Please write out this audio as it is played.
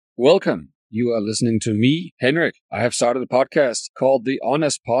Welcome. You are listening to me, Henrik. I have started a podcast called The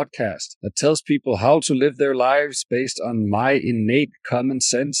Honest Podcast that tells people how to live their lives based on my innate common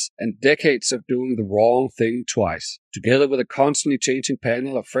sense and decades of doing the wrong thing twice. Together with a constantly changing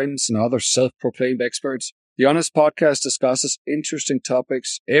panel of friends and other self-proclaimed experts, The Honest Podcast discusses interesting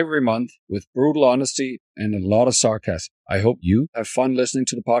topics every month with brutal honesty and a lot of sarcasm. I hope you have fun listening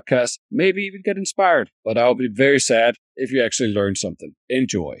to the podcast, maybe even get inspired, but I'll be very sad if you actually learn something.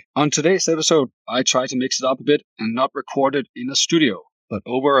 Enjoy. On today's episode, I try to mix it up a bit and not record it in a studio, but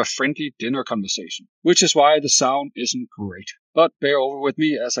over a friendly dinner conversation, which is why the sound isn't great. But bear over with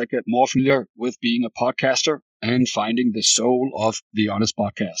me as I get more familiar with being a podcaster and finding the soul of the Honest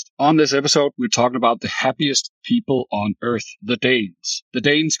Podcast. On this episode, we're talking about the happiest people on earth, the Danes. The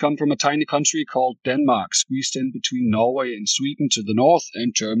Danes come from a tiny country called Denmark, squeezed in between Norway and Sweden to the north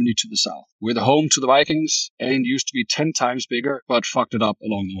and Germany to the south. We're the home to the Vikings and used to be 10 times bigger, but fucked it up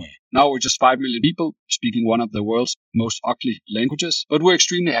along the way. Now we're just 5 million people, speaking one of the world's most ugly languages, but we're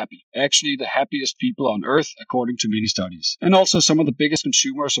extremely happy. Actually, the happiest people on earth, according to many studies. And also some of the biggest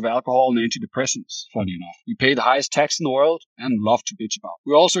consumers of alcohol and anti-depressants, funny enough. We pay the highest tax in the world and love to bitch about.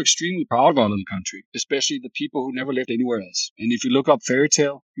 We're also extremely proud of our little country, especially the people who never lived anywhere else. And if you look up fairy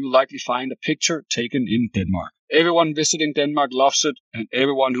tale, you'll likely find a picture taken in Denmark. Everyone visiting Denmark loves it, and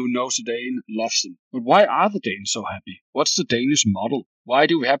everyone who knows a Dane loves them. But why are the Danes so happy? What's the Danish model? Why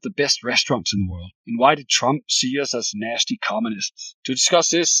do we have the best restaurants in the world? And why did Trump see us as nasty communists? To discuss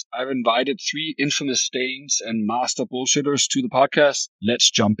this, I've invited 3 infamous Danes and master bullshitters to the podcast.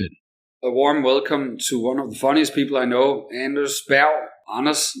 Let's jump in. A warm welcome to one of the funniest people I know, Anders Berg.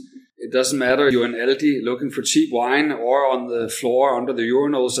 Anders, it doesn't matter if you're in Aldi looking for cheap wine or on the floor under the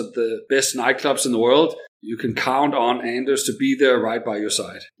urinals at the best nightclubs in the world. You can count on Anders to be there right by your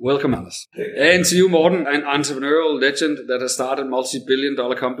side. Welcome, Anders. And to you, Morten, an entrepreneurial legend that has started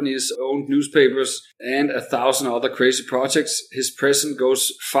multi-billion-dollar companies, owned newspapers, and 1,000 other crazy projects. His presence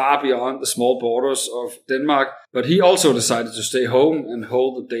goes far beyond the small borders of Denmark, but he also decided to stay home and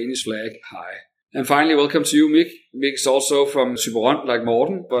hold the Danish flag high. And finally, welcome to you, Mick. Mick is also from Thyborøn, like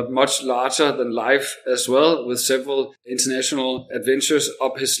Morten, but much larger than life as well, with several international adventures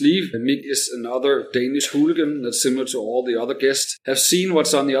up his sleeve. And Mick is another Danish hooligan that, similar to all the other guests, have seen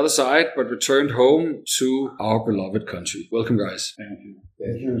what's on the other side, but returned home to our beloved country. Welcome, guys. Thank you.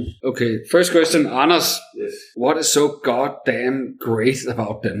 Thank you. Okay, first question, Anders. Yes. What is so goddamn great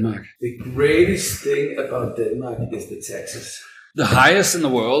about Denmark? The greatest thing about Denmark is the taxes. The highest in the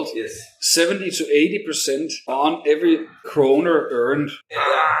world. Yes. 70 to 80% on every kroner earned.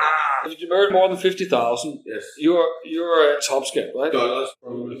 If you earn more than 50,000, yes, you're a top scat, right? Dollars.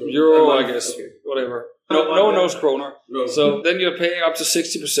 Euro, I guess. Okay. Whatever. No one knows kroner. No. So then you're paying up to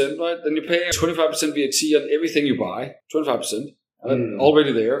 60%, right? Then you're paying 25% VAT on everything you buy. 25%.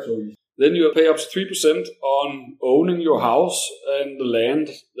 Already there. Then you pay up to 3% on owning your house and the land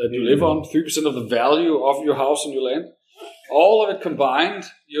that you live on. 3% of the value of your house and your land. All of it combined,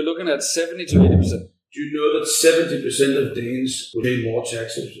 you're looking at 70 to 80%. Do you know that 70% of Danes will pay more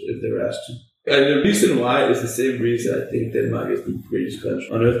taxes if they're asked to? And the reason why is the same reason I think Denmark is the greatest country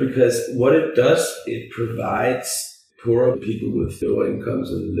on earth, because what it does, it provides poorer people with lower incomes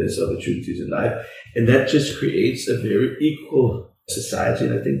and less opportunities in life. And that just creates a very equal society,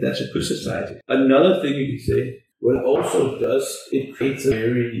 and I think that's a good society. Another thing you can say, what it also does, it creates a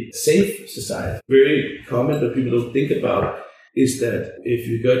very safe society. Very common that people don't think about is that if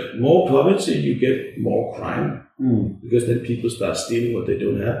you get more poverty, you get more crime. Because then people start stealing what they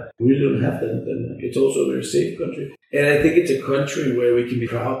don't have. We don't have that. Then it's also a very safe country. And I think it's a country where we can be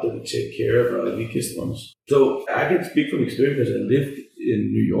proud that we take care of our weakest ones. So I can speak from experience because I lived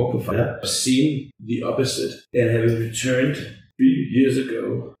in New York before. I've seen the opposite. And having returned 3 years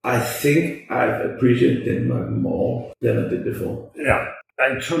ago, I think I've appreciated Denmark more than I did before. Yeah,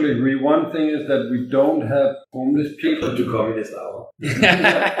 I totally agree. One thing is that we don't have homeless people. To communist hour.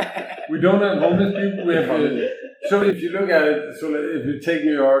 We don't have homeless people. We have so if you look at it, so if you take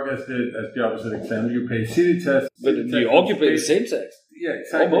New York as the opposite example, you pay city tax. But in New York, you pay the same tax. Yeah,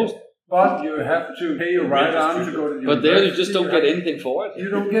 exactly. Almost. But you have to pay your right arm to go to the university. But there you just don't get anything for it. You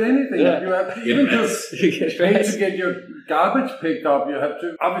don't get anything. Yeah. You have to even just pay to get your garbage picked up. You have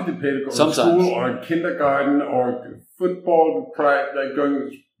to obviously pay to go to school or kindergarten or football. Like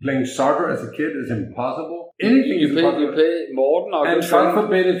playing soccer as a kid is impossible. Anything you pay more than our and God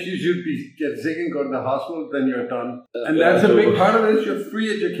forbid if you should get sick and go to the hospital, then you're done. And that's a big part of it. Your free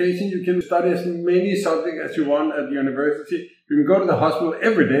education. You can study as many subjects as you want at the university. You can go to the hospital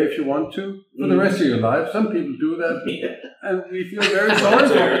every day if you want to for the rest of your life. Some people do that, and we feel very sorry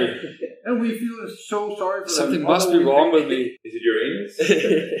for them. And we feel so sorry for Something them. must be wrong with me. Is it your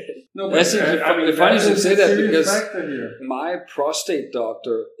anus? No, but the funny you say that because my prostate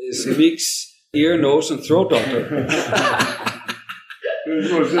doctor is Mick's ear, nose, and throat doctor.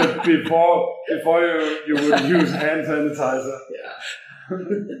 This was before you would use hand sanitizer.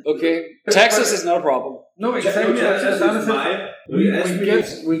 Yeah. Okay, taxes is not a problem. No, exactly.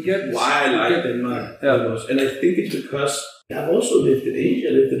 We get why I like Denmark the most, and I think it's because I've also lived in Asia,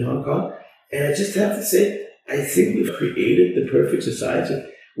 I lived in Hong Kong, and I just have to say, I think we've created the perfect society.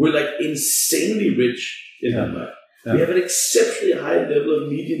 We're like insanely rich in Denmark. We have an exceptionally high level of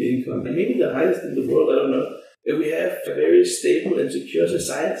median income, and maybe the highest in the world, I don't know. And we have a very stable and secure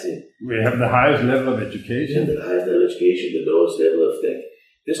society. We have the highest level of education. And the highest level of education, the lowest level of debt.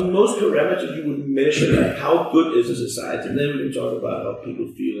 There's most parameters you would measure, like how good is a society. And then we can talk about how people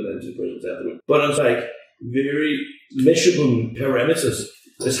feel and anti-depressants afterwards. But on like very measurable parameters,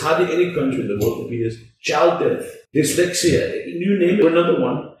 there's hardly any country in the world that beats child death, dyslexia, you name it, we're number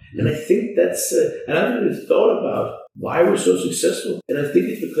one. And I think that's, and I haven't really thought about why we're so successful. And I think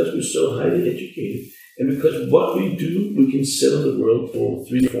it's because we're so highly educated. And because what we do, we can sell in the world for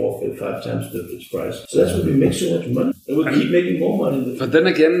 3, 4, 5 times its price. So that's why we make so much money. And we'll keep making more money. But then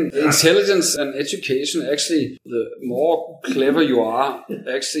again, intelligence and education, actually, the more clever you are,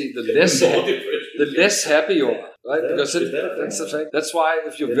 actually, the less happy you are. Right? Because that's the fact. That's why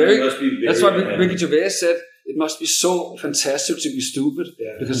if you're that's why Ricky Gervais said, it must be so fantastic to be stupid,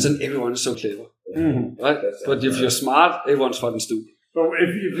 because then everyone is so clever. Mm-hmm. Right? But if you're smart, everyone's fucking stupid. So if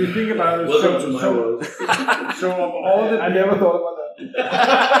you think about it, so of all the I never thought about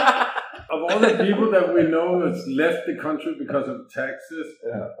that. Of all the people that we know that's left the country because of taxes,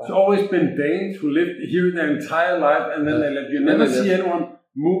 it's always been Danes who lived here their entire life, and then they left. You never see anyone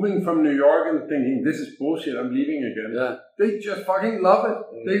moving from New York and thinking, this is bullshit, I'm leaving again. Yeah. They just fucking love it.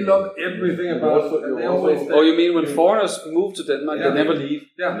 They love everything about it. And they always stay. Oh, you mean when foreigners move to Denmark, they never leave?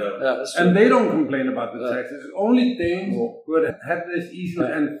 Yeah. No. And they don't complain about the taxes. It's only Danes who would have this easily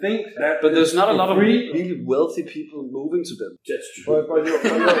and think that. But there's not a lot of really wealthy people moving to Denmark. That's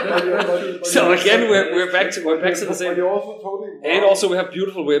true. So again, we're back to the same. And also we have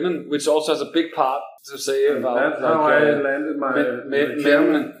beautiful women, which also has a big part to say about. That's how I landed my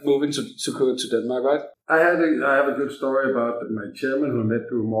men moving to Denmark, right? I have a good story about my chairman who I met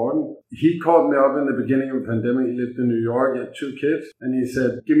through Morten. He called me up in the beginning of the pandemic. He lived in New York, he had 2 kids, and he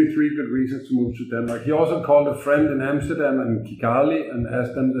said, give me 3 good reasons to move to Denmark. He also called a friend in Amsterdam and Kigali and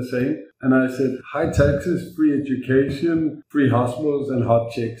asked them the same. And I said, high taxes, free education, free hospitals, and hot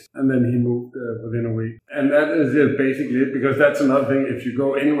chicks. And then he moved within a week. And that is basically it, because that's another thing. If you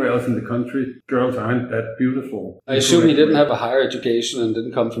go anywhere else in the country, girls aren't that beautiful. I assume he didn't have a higher education and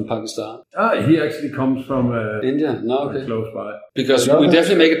didn't come from Pakistan. He actually comes from India. No, okay. Close by. Because we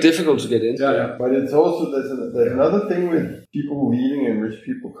definitely make it difficult to get in. Yeah. But it's also, there's another thing with people leaving and rich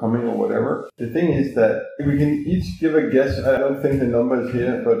people coming or whatever. The thing is that we can each give a guess. I don't think the number is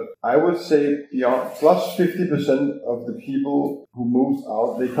here, but I would say beyond plus 50% of the people who move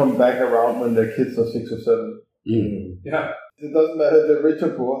out, they come back around when their kids are 6 or 7. Mm. Yeah. It doesn't matter if they're rich or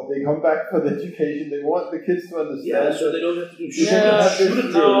poor. They come back for the education. They want the kids to understand. Yeah, so they don't have to do shit.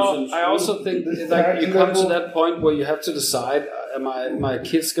 I also think like you come to that point where you have to decide: am my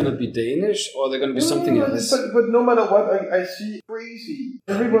kids going to be Danish or they're going to be something else? But no matter what, I see crazy.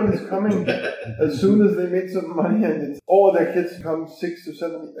 Everyone is coming as soon as they make some money, and all their kids come 6 to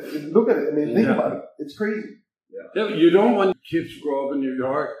 7. Look at it. I mean, think about it. It's crazy. Yeah, you don't want kids to grow up in New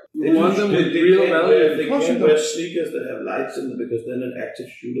York. You want them with real value. They can't wear sneakers that have lights in them because then an active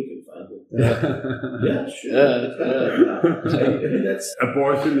shooter can find them. Yeah, sure. I mean, that's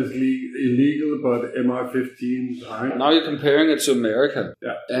abortion is illegal, but MR15s aren't. Now you're comparing it to America.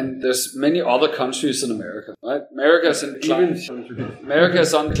 Yeah. And there's many other countries in America, right? America's in decline.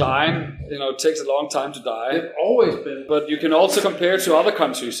 America's on decline. You know, it takes a long time to die. They've always been. But you can also compare to other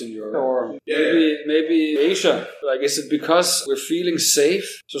countries in Europe or maybe Asia. Like, is it because we're feeling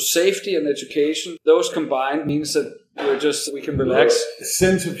safe? So safety and education, those combined means that we can relax.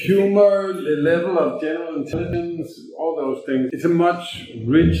 Sense of humor, the level of general intelligence, all those things. It's a much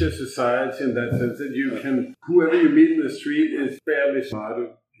richer society in that sense that whoever you meet in the street is fairly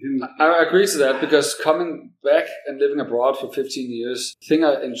smart. I agree to that, because coming back and living abroad for 15 years, the thing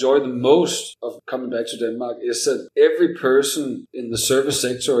I enjoy the most of coming back to Denmark is that every person in the service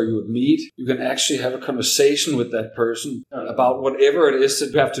sector you would meet, you can actually have a conversation with that person about whatever it is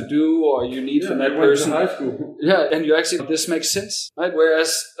that you have to do or you need from that person. High school. Yeah, and you actually, this makes sense, right?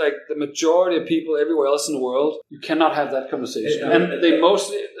 Whereas like the majority of people everywhere else in the world, you cannot have that conversation. And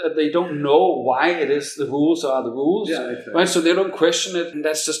they don't know why it is the rules are the rules, right? So they don't question it, and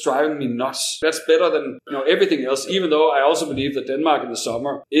that's just driving me nuts. That's better than everything else, even though I also believe that Denmark in the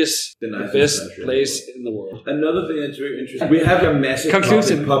summer is the best place in the world. Another thing that's very interesting, we have a massive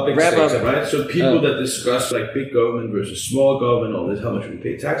public sector, right? So people that discuss like big government versus small government, all this, how much we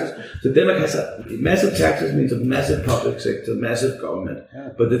pay taxes. So Denmark has a massive taxes means a massive public sector, massive government.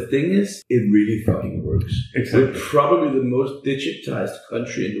 But the thing is, it really fucking works. Exactly. We're probably the most digitized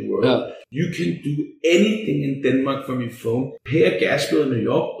country in the world. You can do anything in Denmark from your phone. Pay a gas bill in New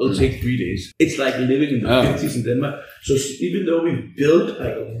York, it'll take 3 days. It's like living in the 50s in Denmark. So even though we've built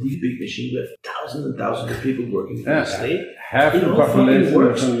like a really big machine, we have thousands and thousands of people working in the state. Half the population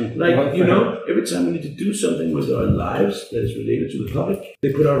works. Like, every time we need to do something with our lives that is related to the public,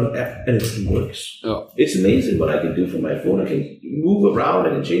 they put out an app and it works. It's amazing what I can do from my phone. I can move around, I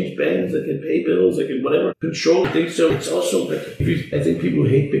can change bands, I can pay bills, I can whatever, control things. So it's also like, I think people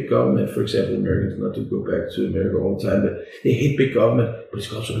hate big government, for example, Americans, not to go back to America all the time, but they hate big government, but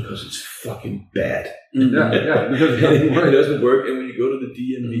it's also because it's fucking bad. Because it doesn't work, and when you go to the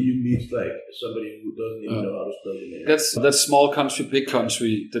DMV, you meet like somebody who doesn't even know how to spell your name. That's small country, big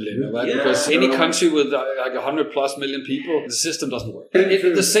country dilemma, right? Because any country with like 100+ million people, the system doesn't work.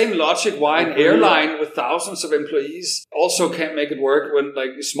 It's the same logic why an airline with thousands of employees also can't make it work when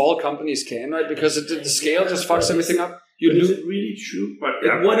like small companies can, right? Because the scale just fucks everything up. Is it really true?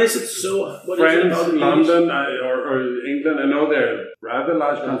 But what is it so? France, London, or England, I know they're rather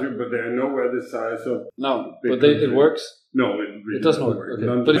large country, but they're nowhere this size. It works. No, it doesn't work.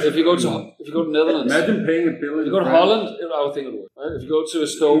 Okay. But if you go to Netherlands, imagine paying a bill. If you go to Holland, I would think it would work. Right? If you go to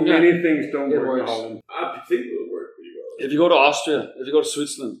Estonia, many things don't work in Holland. I think it will work pretty well. If you go to Austria, if you go to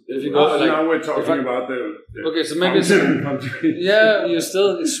Switzerland, if you go now we're talking about the okay, so maybe countries. You're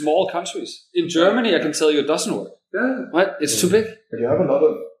still in small countries. In Germany, I can tell you it doesn't work. Right? It's too big. You have a lot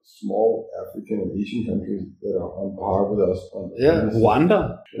of small African and Asian countries that are on par with us.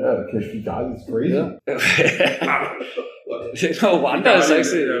 Rwanda. Kigali is crazy. Rwanda is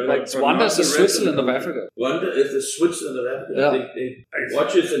actually Rwanda is the Switzerland of Africa. Rwanda is the Switzerland of Africa. They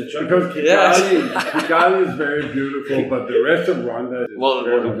watch it and jump. Because Kigali is very beautiful, but the rest of Rwanda is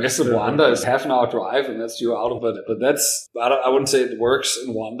the rest of Rwanda is half an hour drive, and that's you out of it. But I wouldn't say it works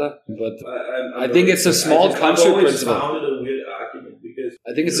in Rwanda, but I think it's a small country principle. Founded a weird argument because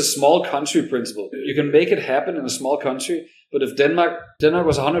I think it's a small country principle. You can make it happen in a small country, but if Denmark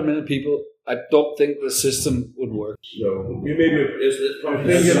was 100 million people, I don't think the system would work. No, you maybe it's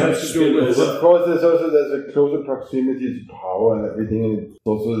probably. I think it has to do with. Of course, there's a closer proximity to power and everything, and it's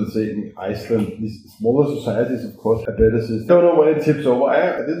also the same in Iceland. These smaller societies, of course, are better systems. I don't know when it tips over.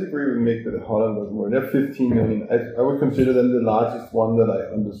 I disagree with Mick that Holland doesn't work. They're 15 million. I would consider them the largest one that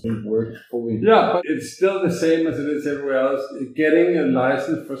I understand works fully. Yeah, but it's still the same as it is everywhere else. Getting a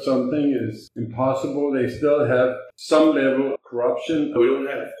license for something is impossible. They still have some level of corruption.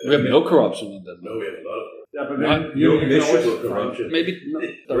 We have no corruption in that. No, we have a lot of it. Yeah, but then you can always corruption. Maybe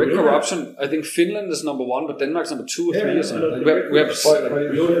direct corruption. I think Finland is number 1, but Denmark's number 2 or 3 or something.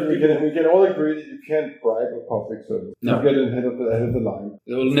 We can all agree that you can't bribe a public service. No. You get ahead of the line.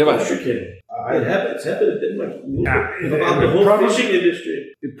 It will never happen. It's happened in Denmark. About the whole fishing industry.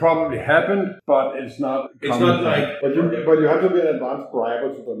 It probably happened, but it's not. It's not like. But you have to be an advanced briber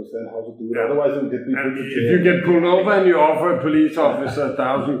to understand how to do it. Otherwise, you'll get people to jail. If you get pulled over and you offer a police officer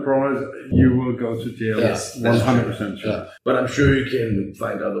 1,000 kroner, you will go to jail. Yes, 100% sure. Yeah. But I'm sure you can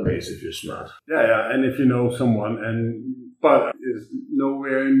find other ways if you're smart. Yeah, and if you know someone, but it's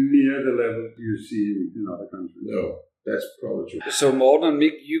nowhere near the level you see in other countries. No. That's probably true. So Morten and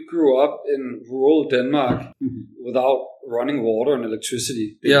Mick, you grew up in rural Denmark without running water and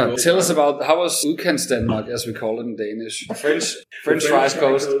electricity. Tell us about how was Udkants Denmark, as we call it in Danish. French fries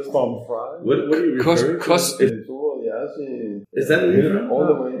coast. What are you referring to? Is that all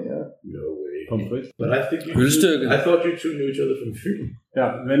the way? Yeah. No way. But I think I thought you two knew each other from Fyn.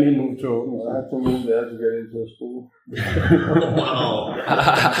 Yeah, then he moved to Open. I had to move there to get into a school. Wow.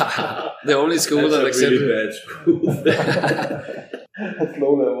 The only school that accepted. Really bad school. That's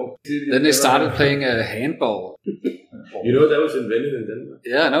low level. Then they started playing handball. You know that was invented in Denmark?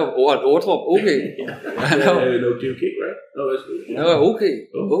 Yeah, I know. Ordrup, okay. I know. No, DMK, right? No, that's good. No, okay.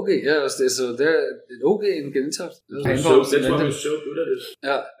 Okay, yeah. So they're okay in Gentofte. That's why we're so good at it.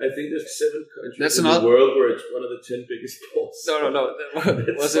 Yeah. I think there's 7 countries in the world where it's one of the 10 biggest sports. No.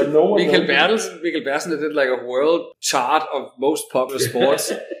 Was it Michael Bertelsen did like a world chart of most popular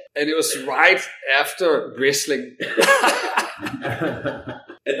sports, and it was right after wrestling.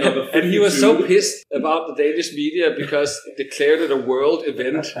 And he was so pissed about the Danish media because it declared it a world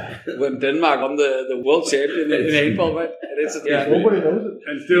event when Denmark won the world champion in handball, right? And nobody knows it.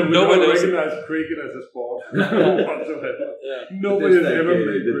 And still, we don't recognize cricket as a sport. whatsoever. Yeah. Nobody has Like, ever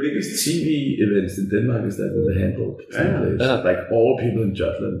made the biggest TV events in Denmark is that with the handball. Like all people in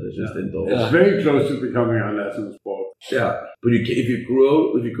Jutland, they're just indoors. It's very close to becoming our national sport. Yeah, but if you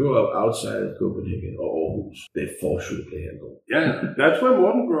grow up outside of Copenhagen or Aarhus, they force you to play handball. Yeah, that's where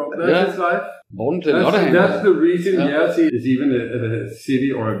Morten grew up. That's his life. Morten played a lot of handball. That's the reason Jersey is even a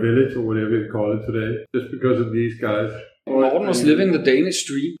city or a village or whatever you call it today, just because of these guys. Morten was living the Danish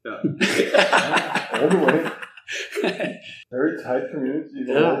dream. Yeah. All the way. Very tight community. You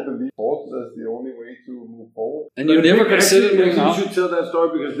don't believe sports as the only way to move forward. And you never considered moving out. You should tell that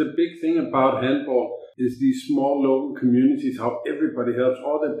story because the big thing about handball is these small local communities, how everybody helps.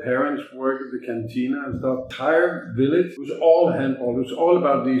 All the parents work at the cantina and stuff. Entire village was all handball. It was all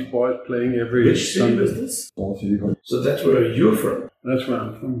about these boys playing every Sunday. Which city was this? So that's where you're from? That's where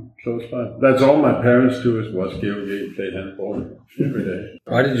I'm from, close by. That's all my parents do is watch GOG play handball every day.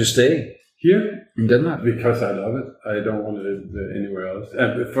 Why did you stay? Here? In Denmark? Because I love it. I don't want to live anywhere else.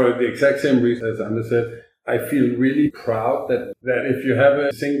 And for the exact same reason as Anders said, I feel really proud that if you have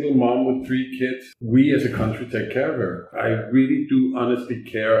a single mom with 3 kids, we as a country take care of her. I really do honestly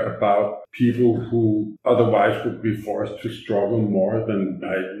care about people who otherwise would be forced to struggle more than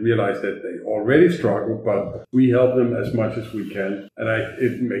I realize that they already struggle, but we help them as much as we can. And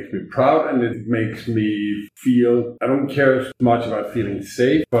it makes me proud and it makes me feel, I don't care as much about feeling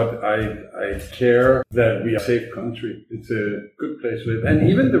safe, but I care that we are a safe country. It's a good place to live. And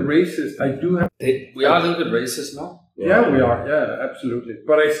even the racists, I do have... We are a little bit racist now. Yeah, we are. Yeah, absolutely.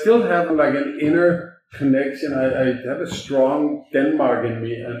 But I still have like an inner connection. I have a strong Denmark in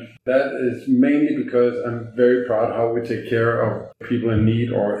me, and that is mainly because I'm very proud how we take care of people in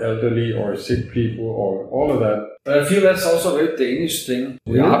need or elderly or sick people or all of that. But I feel that's also a very Danish thing.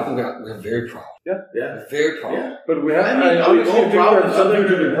 We're very proud. Yeah. We're very proud. Yeah. But we have honestly think proud there's something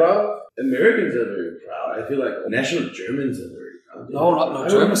to be proud of. Americans are very proud. I feel like national Germans are very proud. No,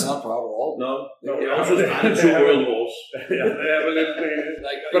 Germans are not proud at all. No. They also started 2 world wars. Yeah, they have a little thing.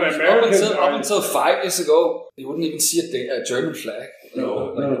 But Americans up until 5 years ago, you wouldn't even see a German flag.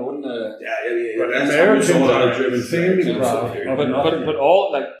 No. You wouldn't, But Americans are insanely proud. But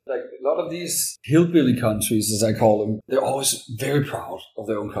all like a lot of these hillbilly countries, as I call them, they're always very proud of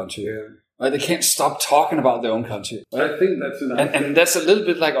their own country. Right? They can't stop talking about their own country. I think that's enough. And that's a little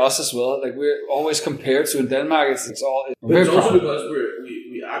bit like us as well. Like we're always compared to in Denmark. It's all. But it's also because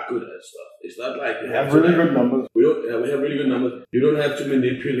we are good at stuff. It's not like we have really good numbers. We have really good numbers. You don't have to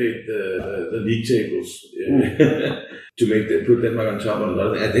manipulate the league tables to put Denmark on top of a lot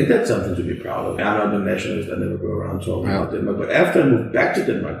of things. I think that's something to be proud of. I'm not a nationalist. I never go around talking about Denmark. But after I moved back to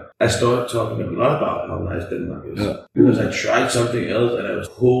Denmark, I started talking a lot about how nice Denmark is. Yeah. Because I tried something else and I was,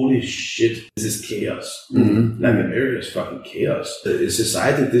 holy shit, this is chaos. Mm-hmm. Like America is fucking chaos. The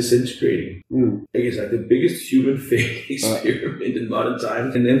society disintegrating. It's like the biggest human failing experiment in modern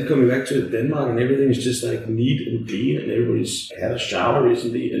times. And then coming back to Denmark and everything is just like neat and clean and everybody's had a shower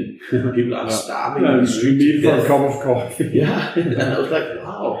recently and people are starving. And you need for a cup of coffee. Yeah, and I was like,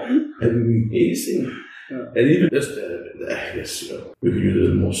 wow, amazing. Yeah. And even just, I guess, we could use a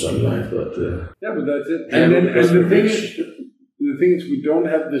little more sunlight, but... yeah, but that's it. And the thing is, we don't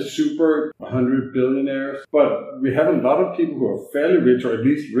have the super 100 billionaires, but we have a lot of people who are fairly rich, or at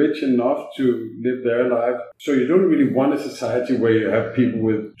least rich enough to live their life. So you don't really want a society where you have people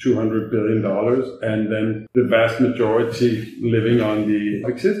with $200 billion and then the vast majority living on the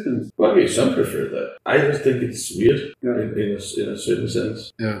existence. Well, okay, some prefer that. I just think it's weird in a certain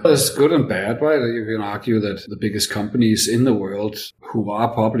sense. Yeah, it's good and bad, right? You can argue that the biggest companies in the world, who are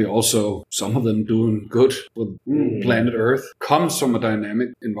probably also, some of them doing good with planet Earth, comes from a dynamic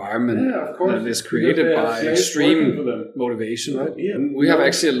environment that is created by extreme motivation, right? Yeah. We have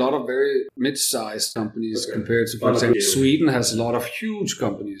actually a lot of very mid-sized companies compared to, for example, Sweden has a lot of huge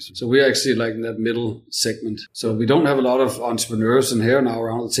companies. So we're actually like in that middle segment. So we don't have a lot of entrepreneurs in here now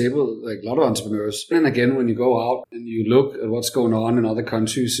around the table, like a lot of entrepreneurs. And again, when you go out and you look at what's going on in other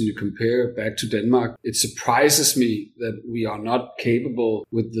countries and you compare back to Denmark, it surprises me that we are not capable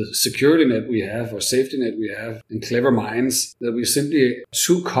with the security net we have or safety net we have and clever minds, that we're simply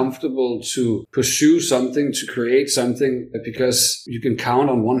too comfortable to pursue something, to create something, because you can count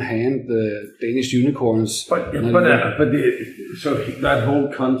on one hand the Danish unicorns. So that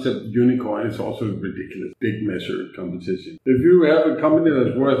whole concept unicorn is also a ridiculous big measure competition. If you have a company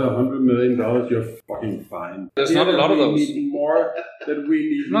that's worth $100 million, you're fucking fine. There's not a lot of those. We need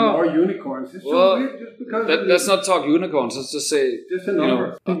more unicorns. It's so weird just because let's not talk unicorns. Let's just say just a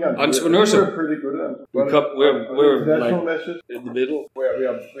number. Entrepreneurship. We're pretty good at it. We're international like measures. in the middle. We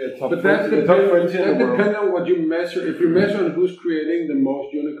are top, But that 20, top 20 in the world. depends on what you measure. If you measure on who's creating the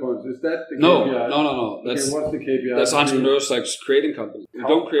most unicorns, is that the No, KPI? no. Okay, what's the KPI? That's entrepreneurs like creating companies. We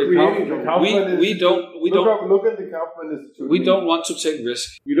don't create Creating companies. We don't Look at the Kaufman Institute. we don't want to take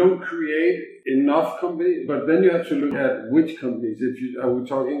risk. We don't create enough companies, but then you have to look at which companies. If you are we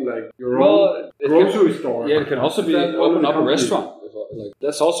talking like your own grocery store? Yeah, it can also be open up a restaurant. Like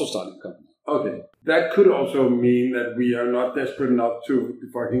that's also starting a company. Okay, that could also mean that we are not desperate enough to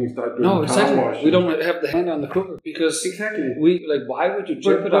fucking start doing No, car exactly. washing. We don't have the hand on the cooker because Exactly. why would you But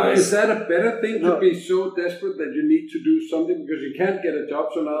jeopardize? is that a better thing to be so desperate that you need to do something because you can't get a job?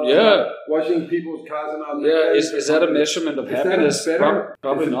 So now washing people's cars and all that. Yeah, is that a measurement of happiness?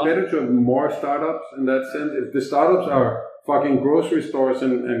 Probably is it not. better to have more startups in that sense? If the startups are fucking grocery stores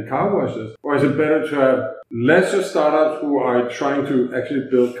and car washes, or is it better to have lesser startups who are trying to actually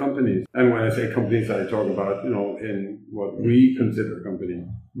build companies? And when I say companies, I talk about in what we consider a company,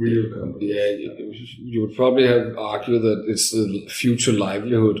 real company. Yeah, you would probably have argued that it's the future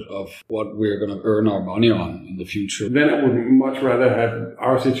livelihood of what we're going to earn our money on in the future. Then I would much rather have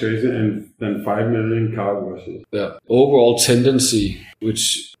our situation than 5 million car washes. Yeah, overall tendency,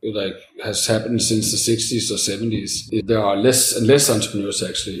 which has happened since the 60s or 70s, there are less and less entrepreneurs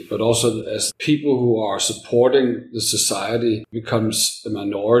actually, but also as people who are supporting the society becomes a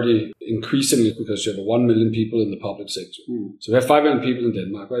minority increasingly because you have 1 million people in the public sector. So we have 5 million people in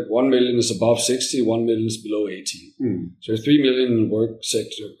Denmark, right? 1 million is above 60, 1 million is below 18. So you have 3 million in the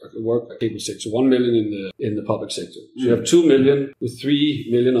work capable sector, 1 million in the public sector. So you have 2 million with 3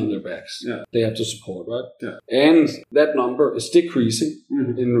 million on their backs. Yeah. They have to support, right? Yeah. And that number is decreasing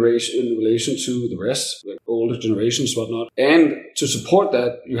in relation to the rest, like older generations, whatnot. And to support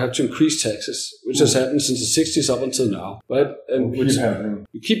that, you have to increase taxes, which has happened since the 60s up until now, right? And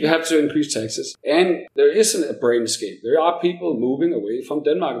you have to increase taxes. And there isn't a brain escape. There are people moving away from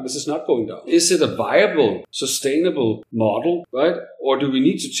Denmark. This is not going down. Is it a viable, sustainable model, right? Or do we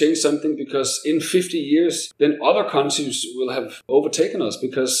need to change something because in 50 years, then other countries will have overtaken us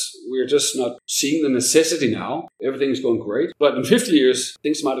because we're just not seeing the necessity now. Everything's going great. But in 50 years,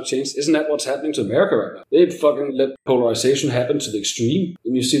 things might have changed. Isn't that what's happening to America right now? They fucking let polarization happen to the extreme.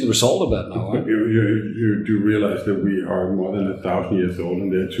 And you see the result of that now, right? You do realize that we are more than 1,000 years old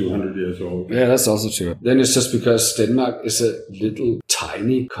and they're 200 years old. Yeah, that's also true. Then it's just because Denmark is a little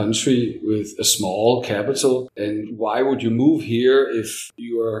tiny country with a small capital. And why would you move here if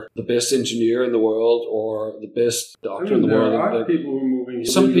you are the best engineer in the world or the best doctor in the world? There are people who are moving here.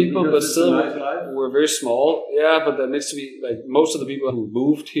 Some people, but still, nice we're very small. Yeah, but there needs to be, like, most of the people who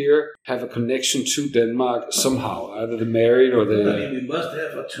moved here have a connection to Denmark somehow. Either they're married or they... I mean, we must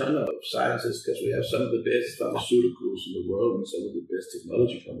have a ton of scientists because we have some of the best pharmaceuticals in the world and some of the best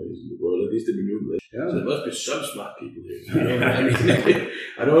technology companies in the world, at least in renewable. Yeah. So there must be some smart people here. I mean,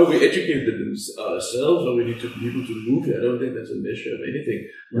 I don't know if we educate them ourselves or we need people to move here. I don't think that's a measure of anything.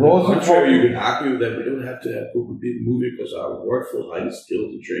 On the contrary, you could argue that we don't have to have people moving because our workforce is highly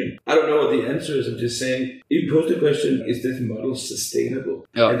skilled and trained. I don't know what the answer is. I'm just saying, you posed the question, is this model sustainable?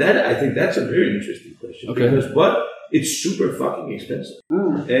 Yeah. And I think that's a very interesting question. Okay. Because it's super fucking expensive.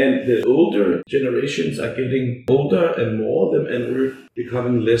 And the older generations are getting older and more of them, and we're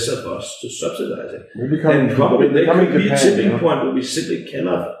becoming less of us to subsidize it. And probably there could be a tipping point where we simply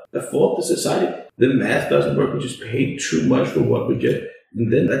cannot afford the society. The math doesn't work. We just pay too much for what we get.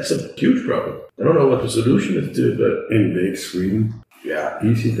 And then that's a huge problem. I don't know what the solution is to it, but... Invade Sweden. Yeah,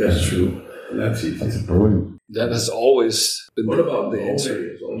 easy. That's true. That's easy. That's brilliant. That has always been what about the answer? I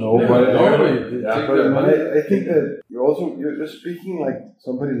think that you're speaking like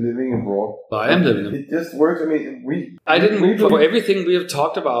somebody living abroad. I am living abroad. It just works. I mean, I didn't move. For everything we have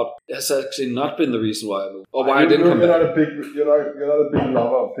talked about has actually not been the reason why I moved or why I didn't come back. You're not a big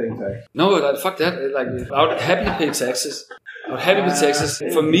lover of paying taxes. No, fuck that. Like, I would happy to pay taxes.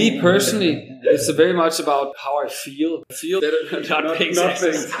 For me personally, it's very much about how I feel. I feel better not paying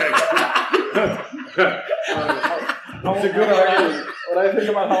taxes. It's a good argument. When I think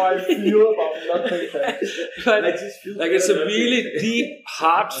about how I feel about not paying taxes, I just feel like it's a really deep,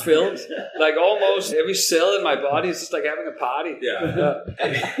 heartfelt, like almost every cell in my body is just like having a party. Yeah.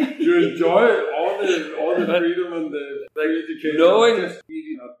 You enjoy all the freedom and the education.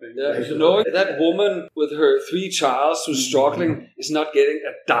 Knowing that woman with her 3 childs who's struggling is not getting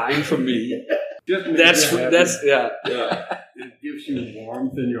a dime from me. That's It gives you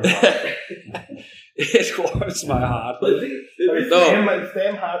warmth in your heart. It warms my heart. It's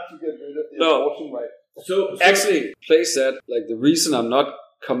damn hard to get rid of the abortion right. So actually, Play said, like, the reason I'm not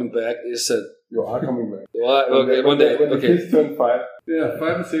coming back is that You are coming back. Well, okay, one day. When the Okay, kids turn 5. Yeah,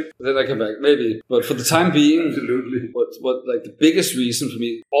 5 and 6. then I come back, maybe. But for the time being, Absolutely. what like the biggest reason for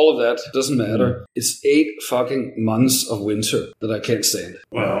me, all of that doesn't matter. It's 8 fucking months of winter that I can't stand.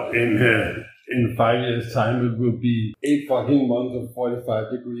 Well, in 5 years' time, it will be 8 fucking months of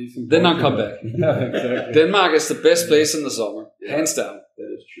 45 degrees. Then I'll come back. Yeah, exactly. Denmark is the best place in the summer, hands down.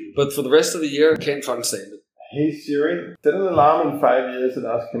 That is true. But for the rest of the year, I can't fucking stand it. Hey Siri, set an alarm in 5 years and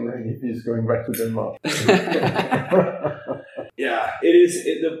ask him if he's going back to Denmark. Yeah, it is.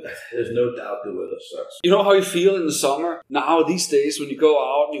 There's no doubt the weather sucks. You know how you feel in the summer? Now, these days, when you go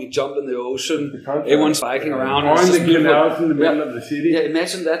out and you can jump in the ocean, everyone's biking around. Or it's in just the beautiful. canals in the middle of the city. Yeah,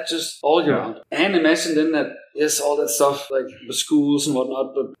 imagine that just all year round. And imagine then that, yes, all that stuff, like the schools and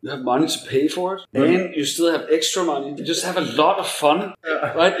whatnot, but you have money to pay for it. And you still have extra money. You just have a lot of fun,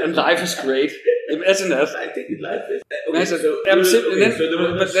 right? And life is great. Imagine that. I think life is. Imagine,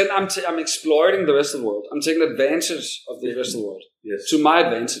 but then I'm exploiting the rest of the world. I'm taking advantage of the rest of the world. Yes. To my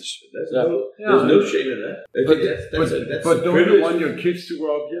advantage. There's no shame in that. But don't you want your kids to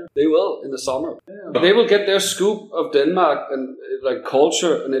grow up here? They will in the summer. Yeah. They will get their scoop of Denmark and like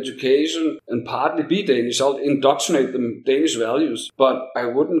culture and education and partly be Danish. I'll indoctrinate them Danish values. But I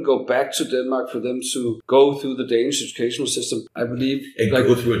wouldn't go back to Denmark for them to go through the Danish educational system. I believe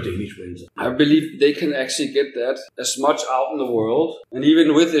go through a Danish winter. I believe they can actually get that as much out in the world. And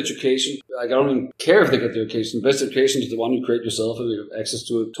even with education, like I don't even care if they get the education. The best education is the one you create yourself and you have access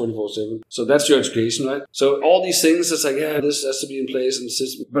to it 24/7. So that's your education, right? So all these things, it's like, yeah, this has to be in place in the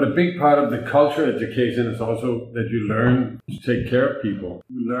system. But a big part of the culture education is also that you learn to take care of people.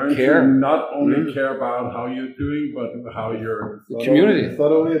 You learn to not only care about how you're doing, but how you're... Community. It's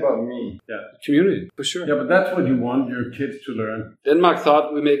not only about me. Yeah. Community, for sure. Yeah, but that's what you want your kids to learn. Denmark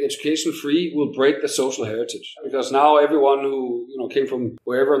thought we make education free will break the social heritage. Because now everyone who came from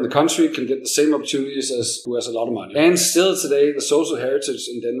wherever in the country can get the same opportunities as who has a lot of money. And still today, the social heritage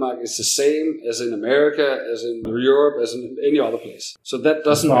in Denmark is the same as in America, as in Europe, as in any other place. So that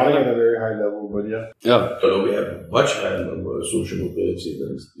doesn't Starting matter. at a very high level, but yeah. Yeah. Although we have much higher number of social mobility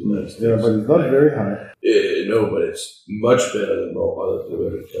than the United States. Yeah, but it's not very high. No, but it's much better than more other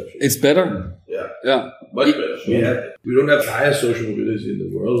developed countries. It's better. Yeah. Yeah. Much better. We don't have higher social mobility in the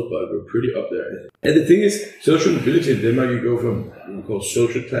world, but we're pretty up there. And the thing is, social mobility in Denmark, you go from what we call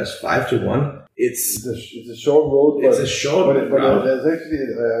social class 5 to 1. It's a short road. It's a short road. But there's actually,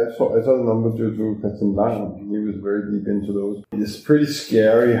 I saw the number to Christian Lang. He was very deep into those. It's pretty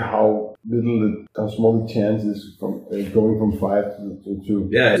scary how small the chance is from going from 5 to 2.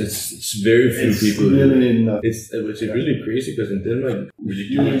 Yeah, it's very few people. Really it's really crazy because in Denmark,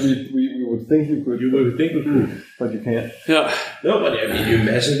 we would think you could. You would think you could, but you can't. Yeah. No, but I mean, you're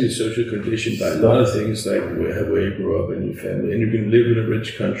massively social conditioned by a lot of things, like where you grew up and your family, and you can live in a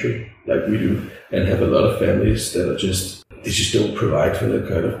rich country like we do, and have a lot of families that are they just don't provide for that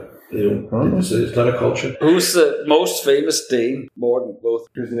kind of. They don't. It's not a culture. Who's the most famous Dane? Morten,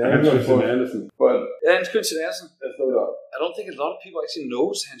 both. Christian Andersen. But Hans Christian Andersen. There's no doubt. I don't think a lot of people actually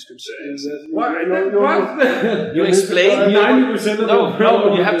knows Hans Christian Andersen. What? You explain 90% of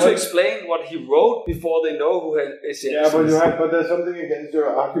No, you have to explain what he wrote before they know who is Andersen. Yeah, but there's something against your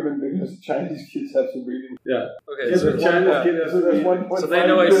argument because Chinese kids have some reading. Yeah. Okay. So Chinese kids have some reading. So they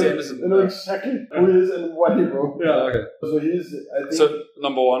know Hans Andersen. They know exactly who he is and what he wrote. Yeah. Okay. So he's, I think. So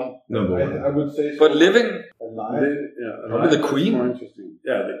number one. I would say. So. But living. Alive. Probably the Queen. More interesting.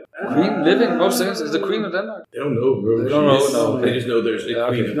 Yeah. Queen living. Most things is the Queen of Denmark. They don't know. Bro. They don't know. No. They just know there's a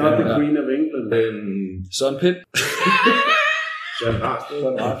Queen. It's not the Queen of England. Søren Pind.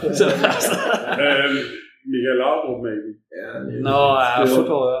 Michael Laudrup, maybe. Yeah. No,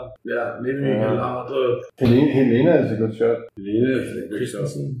 football. Yeah, maybe Michael Laudrup. Helena is a good shot. Helena is a good shot.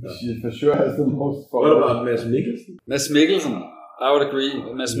 She for sure has the most. What about Mads Mikkelsen? Mads Mikkelsen. I would agree.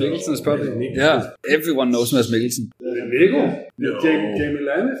 Mads Mikkelsen is probably. Yeah, everyone knows Mads Mikkelsen. Lego? Jamie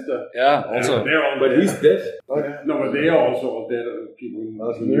Lannister? Yeah, also. But he's dead. Oh, yeah. No, but they are also all dead people.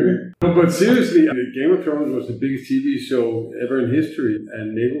 No, but seriously, Game of Thrones was the biggest TV show ever in history,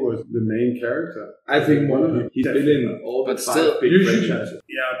 and Nego was the main character. I think one of them. He's been in all but still, 5 big franchises.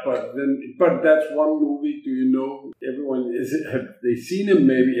 Yeah, but that's one movie. Do you know everyone? Have they seen him?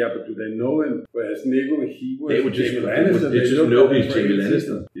 Maybe, yeah, but do they know him? Whereas Nego, he was Jamie Lannister. They just know he's Jamie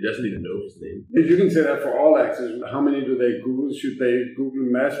Lannister. He doesn't even know his name. If you can say that for all actors, how many do they Google? Should they Google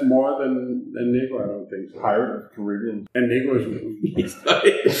Mads more than Nego? I don't think so. Pirate of the Caribbean. And Nego is.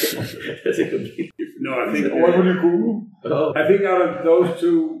 That's a complete. No, I think. What would you Google? Oh. I think out of those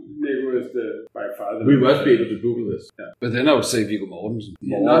two, Nico is by far the We must be able to Google this. Yeah. But then I would say Viggo Mortensen.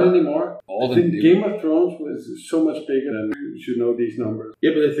 Not anymore. More I than think Viggo. Game of Thrones was so much bigger than you should know these numbers.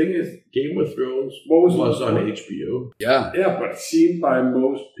 Yeah, but the thing is, Game of Thrones was on HBO. Yeah. Yeah, but seen by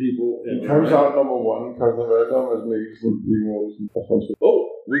most people. It comes out number one because of Adam as Mikkelsen, Viggo Mortensen. Oh,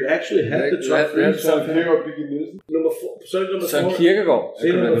 we actually had the top three. Så det var Viggo Nielsen. Number 4. Sorry, number 4. Søren Kierkegaard. Say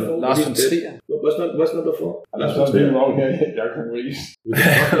number 4. Lars von Trier. What's number 4? Lars von Trier. Jakob Ries.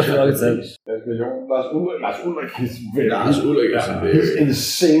 Lars Ulrich is very... Lars Ulrich is very... He's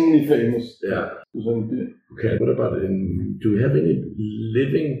insanely famous. Yeah. Okay, what about do we have any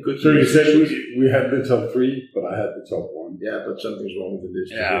living good... So you said we had the top 3, but I had the top 1. Yeah, but something's wrong with the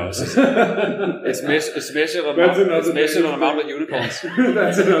list. Yeah, it's measured on amount of unicorns.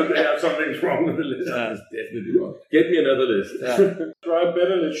 That's another... Yeah, something's wrong with the list. Yeah. That's definitely wrong. Get me another list. Yeah. Try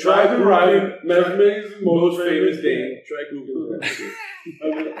better list. Try to write most famous Dane. Try Google.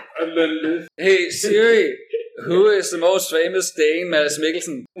 And then list. Hey Siri, who is the most famous Dane, Mads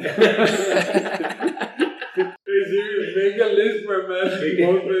Mikkelsen? Make a list where Mads is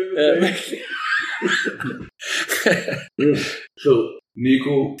most famous Dane. So,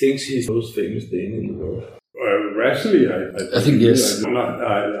 Nico thinks he's the most famous Dane in the world. Rationally, I think yes.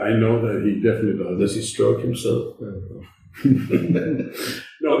 I know that he definitely does. Does he stroke himself?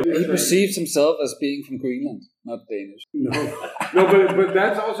 No, He perceives himself as being from Greenland, not Danish. No, but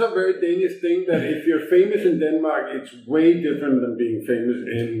that's also a very Danish thing that if you're famous in Denmark, it's way different than being famous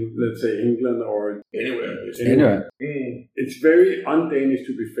in, let's say, England or Anywhere. It's very un-Danish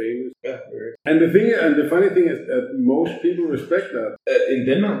to be famous. Yeah, very. And the funny thing is that most people respect that. In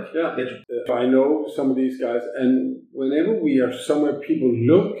Denmark? Yeah. I know some of these guys, and whenever we are somewhere, people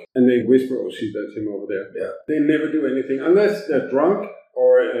look and they whisper, "Oh, see, that's him over there." Yeah. They never do anything unless they're drunk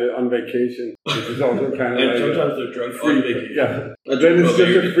or on vacation, which is also kind of And like sometimes they're drunk on vacation. Yeah. Then it's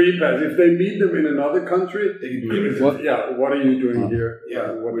just a free pass. If they meet them in another country, They can do everything. what are you doing here?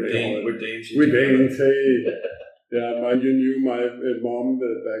 Yeah, what we're they call it. Danes. We're Danes. Hey. Yeah, you knew my mom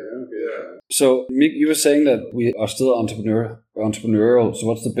back then. Yeah. So, Mick, you were saying that we are still entrepreneurial. So,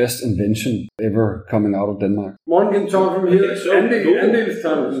 what's the best invention ever coming out of Denmark? One can talk from here. Andy's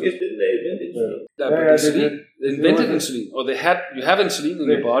time. Yes, didn't they invent it? They invented insulin, or you have insulin in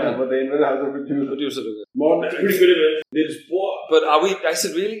your body. Yeah, but they invented how to produce it. Morten, Pretty good event. Niels Bohr. But I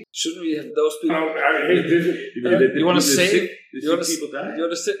said, really? Shouldn't we have those people? No, I hate this. You want to say? You want to people die? You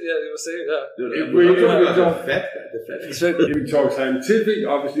want to say? Yeah, you want to say? Yeah. If we talk scientific,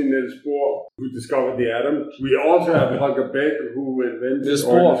 obviously Niels Bohr, who discovered the atom. We also have Holger Beck, who invented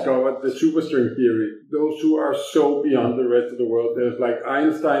or discovered the superstring theory. Those two are so beyond the rest of the world. There's like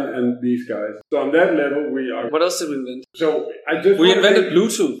Einstein and these guys. So on that level, we are. What else did we invent? So I just invented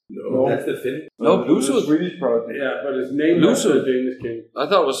Bluetooth. No, that's the thing. No, Bluetooth. Swedish product. Yeah, but it's named after the Danish king. I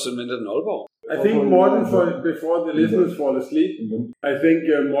thought it was invented in Aalborg. I think Morten, before the listeners fall asleep, I think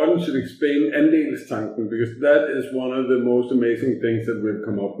Morten should explain andelstanken, because that is one of the most amazing things that we've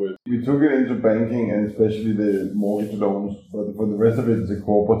come up with. We took it into banking and especially the mortgage loans, but for the rest of it, it's a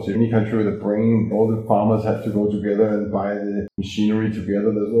cooperative. Any country with a brain, all the farmers have to go together and buy the machinery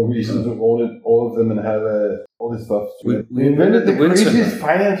together. There's no reason to own it, all of them, and have all this stuff. We invented the craziest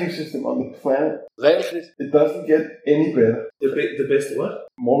financing system on the planet. Realkredit. It doesn't get any better. The best what?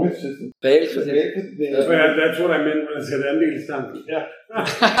 Mortgage system. That's what I meant when I said andelstanken. Yeah.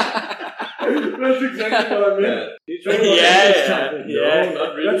 That's exactly what I meant. Yeah. No,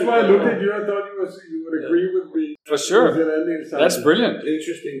 not really. That's why I looked at you. I thought you would agree with me. For sure. That's brilliant.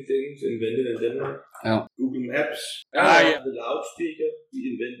 Interesting things invented in Denmark. Yeah. Google Maps. Yeah. The loudspeaker we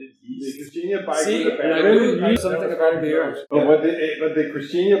invented. The Christiania bike See, with a battery. something about beer. But the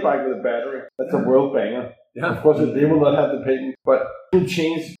Christiania bike with a battery, that's a world banger. Yeah. Of course, they will not have the patent, but it will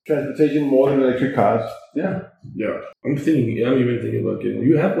change transportation more than electric cars. Yeah. I'm even thinking about getting.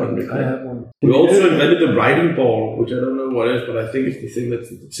 You have one, Victor. I have one. We also invented the writing ball, which I don't know what it is, but I think it's the thing that's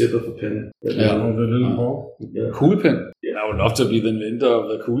at the tip of a pen. Yeah. The little ball. Yeah. Kuglepen. Yeah, I would love to be the inventor of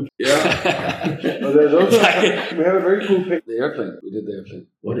the kuglepen. Yeah. But there's also we have a very cool pen. The airplane. We did the airplane.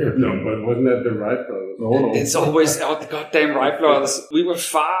 What airplane? No, but wasn't that the Wright brothers? No. It's always the goddamn Wright brothers. We were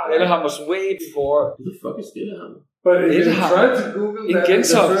far. Elham was way before. Who the fuck is Elham? But if you Elham. try to Google In that, the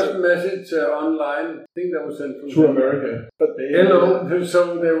Gentofte. first message online, I think that was sent from To America. But they Hello.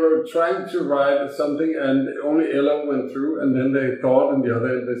 So they were trying to write something, and only hello went through, and then they thought on the other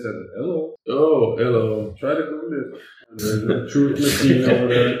end they said hello. Oh, hello. Try to Google it. And there's a truth machine over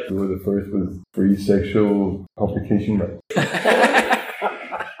there. We were the first with free sexual publication rights.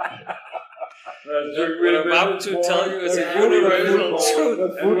 We're about to tell you it's a universal truth.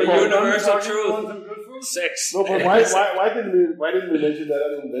 That's A universal truth. Sex. No, but why didn't we mention that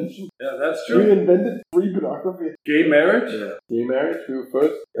as an invention? Yeah, that's true. We invented free pornography. Gay marriage? Yeah, Gay marriage, we were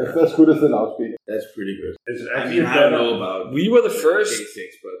first. That's as good as the loudspeaker. that's pretty good. It's I actually mean, I don't better. know about We were the first. gay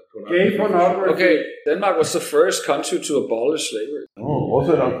sex, but Gay pornography. Okay, Denmark was the first country to abolish slavery. Oh,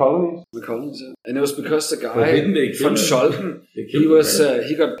 also in our colonies. The colonies, yeah. And it was because the But guy didn't they kill from him? Scholten, They he killed was him, right?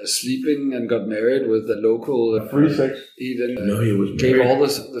 he got sleeping and got married with a local. Free sex. He then No, he was gave married. all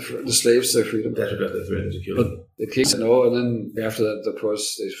the slaves their freedom. That's because they threatened to kill But him. the king said no, and then after that, of course,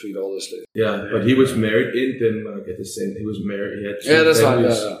 they freed all the slaves. Yeah, but he was married in Denmark at the same. He was married. He had two Yeah, that's right.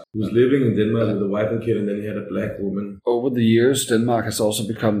 families. Yeah. He was living in Denmark with a wife and kid, and then he had a black woman. Over the years, Denmark has also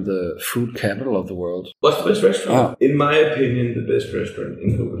become the food capital of the world. What's the best restaurant? In my opinion, the best restaurant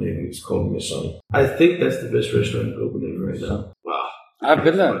in Copenhagen is called Maison. I think that's the best restaurant in Copenhagen right now. Wow. I've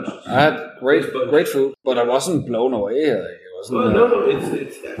been there. I had great food, but I wasn't blown away. It wasn't. Well, no,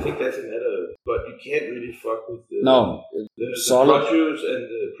 it's. I think that's another. But you can't really fuck with the the solid. produce and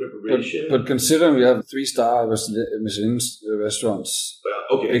the preparation. But considering we have 3-star Michelin restaurants,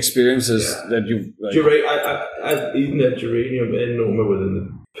 well, okay. experiences that you like, I've eaten at Geranium and Noma within the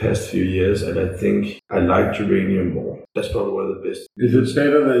past few years, and I think I like Geranium more. That's probably one of the best. Is it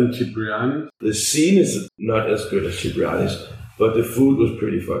better than Cipriani? The scene is not as good as Cipriani's, but the food was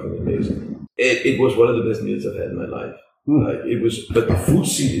pretty fucking amazing. It was one of the best meals I've had in my life. Like it was, but the food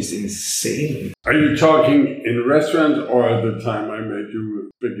scene is insane. Are you talking in restaurants or at the time I made you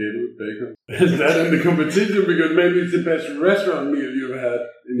spaghetti with bacon? Is that in the competition? Because maybe it's the best restaurant meal you've had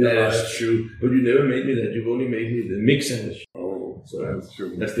in your life. That's true. But you never made me that. You've only made me the mix sandwich. Oh, so that's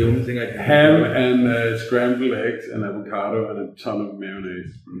true. That's the only thing I can. Ham and scrambled eggs and avocado and a ton of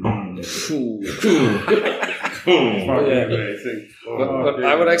mayonnaise. Fucking amazing. But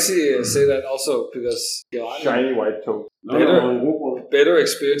I would actually say that also because Shiny white toast. better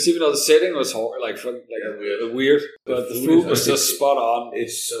experience, even though the setting was weird, but the food was just spot on.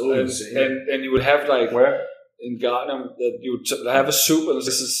 It's so insane. And you would have like Where? in Ghana that you would have a soup, and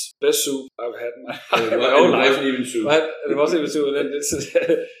this is best soup I've had in my It whole life. wasn't even soup. It wasn't even soup, and then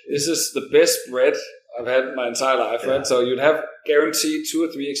this is the best bread I've had in my entire life, right? So you'd have guaranteed 2 or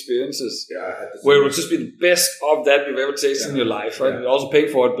 3 experiences where it would just be the best of that you've ever tasted in your life, right? You're also paying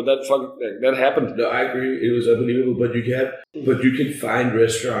for it, but that happened. No, I agree. It was unbelievable. But you can find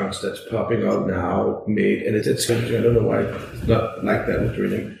restaurants that's popping up now, and it's country. I don't know why it's not like that with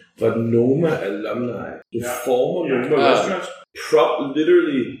Geranium. But Noma alumni, the former Noma restaurants,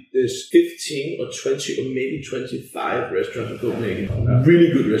 literally there's 15 or 20 or maybe 25 restaurants in Copenhagen. Really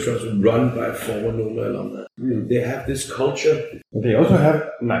good restaurants run by former Noma alumni. They have this culture. They also have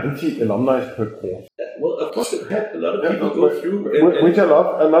 90 alumni per course. Well, of course, they've had a lot of people go through. Which I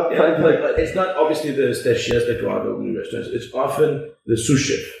love. I'm not trying to... But it's not obviously the stagiaires that go out and open the restaurants. It's often the sous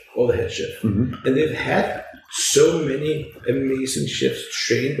chef or the head chef. And they've had so many amazing chefs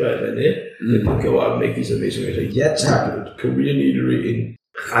trained by René that can go out and make these amazing restaurants. Yatak, Korean eatery in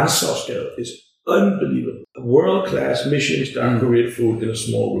Ransavsgade is unbelievable. World-class Michelin star Korean food in a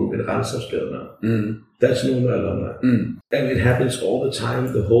small room in Ransavsgade now. That's Noma alumni. And it happens all the time,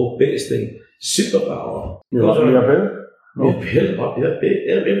 the whole base thing. Superpower.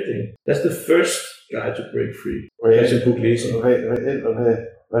 Everything. That's the first guy to break free.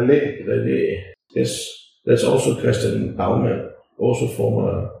 René. Yes. That's also Christian Baumann, also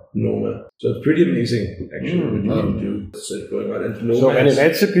former Noma. So it's pretty amazing, actually, what you can do. Going on. And Noma so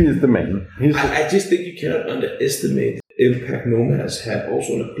recipe is the man. I just think you cannot underestimate the impact Noma has had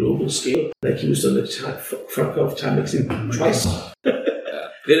also on a global scale. Like he was on the front of Time Magazine twice.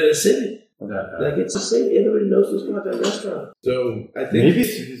 They're the city. Like it's the same. Everybody knows this goddamn restaurant. So I think maybe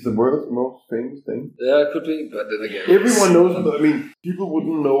it's the world's most famous thing. Yeah, it could be, but then again, everyone knows. I mean, people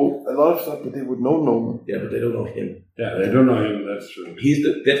wouldn't know a lot of stuff, but they would know Noma. Yeah, but they don't know him. Yeah, they don't know him. That's true.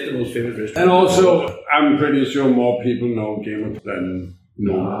 That's the most famous restaurant. And also, I'm pretty sure more people know Game of than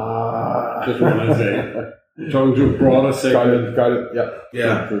Noma. Just want to say. Talking to a broader segment. Got it.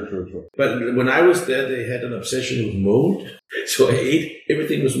 Yeah. True. But when I was there, they had an obsession with mold. So I ate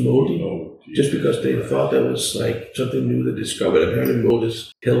everything was moldy. Just because they thought that was like something new they discovered. Apparently mold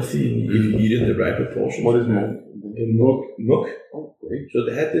is healthy if you eat it in the right proportion. What is mold? Mook. Oh, great. So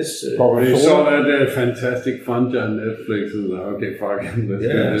they had this... you saw that fantastic Fanta on Netflix and okay, fuck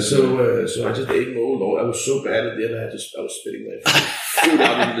it. So I just ate mold. I was so bad at the end, I was spitting my food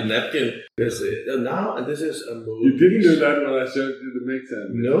out into the napkin. Because now, and this is a mold. You didn't do that when I showed you the mix.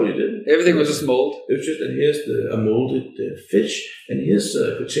 No, you didn't. everything was just mold. It was just, and here's a molded fish, and here's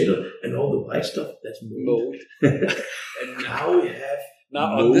potato, and all the white stuff, that's mold. And now we have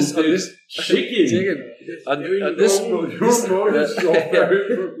Now on this chicken. On this strawberry.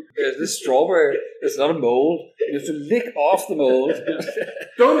 This strawberry is not a mold. You have to lick off the mold.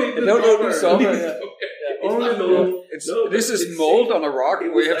 Don't eat the strawberry. Only the mold. This is mold on a rock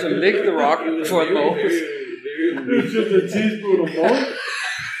where you have to lick the rock for the mold. It's just a teaspoon of mold.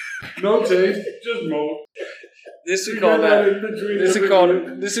 No taste, just mold. This we call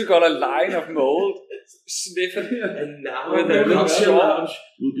a line of mold. Sniffing. And now the cocktail lounge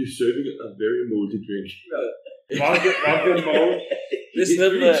will be serving a very moldy drink. Vodka mold. This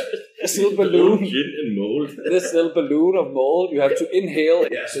little balloon. Gin and mold. This little balloon of mold, you have to inhale.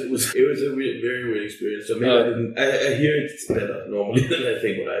 Yeah, so it was a very weird experience. So maybe I hear it's better normally than I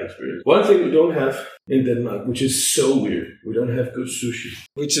think what I experienced. One thing we don't have in Denmark, which is so weird, we don't have good sushi.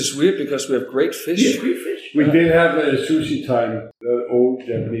 Which is weird because we have great fish. Yeah, great fish. We did have a sushi time. The old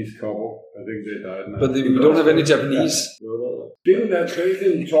Japanese couple. I think they died now. But we don't have any Japanese. No. Didn't that place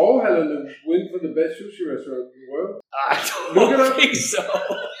in Torvhallen win for the best sushi restaurant in the world? I don't think so.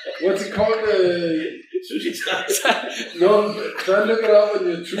 What's it called? Sushi time. No, try and look it up on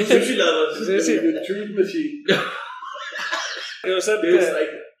your tooth. Sushi lovers. Your tooth machine. It was like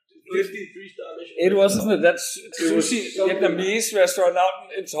 53-star Michelin. It wasn't that sushi Vietnamese restaurant out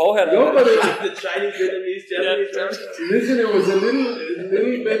in Torvhallen. No, but the Chinese, Vietnamese, Japanese restaurant. Listen, it was a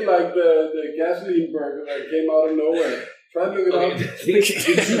little bit like the gasoline burger that came out of nowhere. Try and look it up. The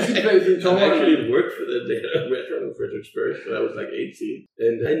sushi place in Torvhallen. I actually worked for the restaurant in Frederiksberg when I was like 18.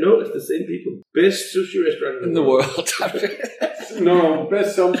 And I know it's the same people. Best sushi restaurant in the world. No,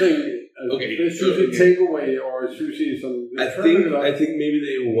 best something. Okay. Best sushi takeaway or sushi something. I think maybe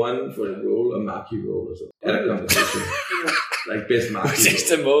they won for a role, a maki role or something. At a competition. Like best maki. Which is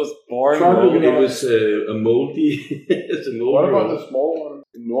the most boring role. It was a moldy. It's a moldy. What about role. the small one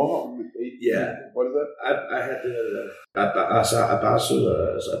in Norway with 8? Yeah. What is that? I had the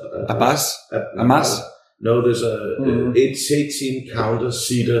Abbas. No, there's a 18 counter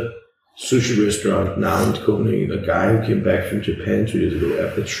seater sushi restaurant now in Copenhagen. A guy who came back from Japan 2 years ago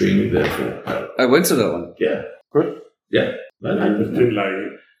after training there for. I went to that one. Yeah. Good. Yeah. I just didn't like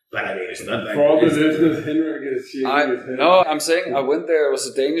it. But I mean, it's not like. For all the listeners, Henrik is shaking his head. No, I'm saying I went there. It was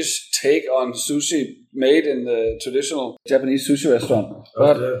a Danish take on sushi made in the traditional Japanese sushi restaurant.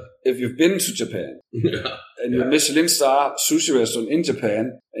 But if you've been to Japan and you're a Michelin star sushi restaurant in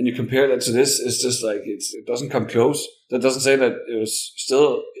Japan and you compare that to this, it's just like it doesn't come close. That doesn't say that it was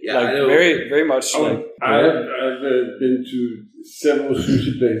still very, very much like. I've been to several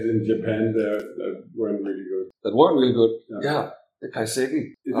sushi places in Japan that weren't really good. That weren't really good. Yeah. The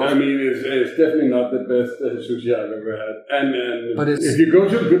kaiseki. I mean, it's definitely not the best sushi I've ever had. And but if you go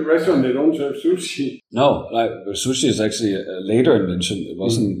to a good restaurant, they don't serve sushi. No, like sushi is actually a later invention. It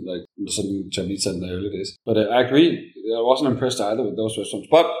wasn't like something Japanese had in the early days. But I agree, I wasn't impressed either with those restaurants.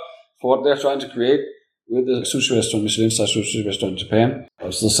 But for what they're trying to create with the sushi restaurant, Michelin star sushi restaurant in Japan, I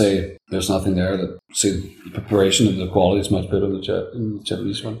would still say there's nothing there that see the preparation and the quality is much better in the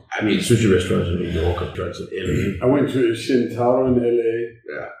Japanese one. I mean, sushi restaurants in New York, restaurants in LA. I went to Shintaro in LA.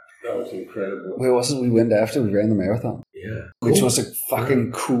 Yeah. That was incredible. Where was it we went after we ran the marathon? Yeah. Which was a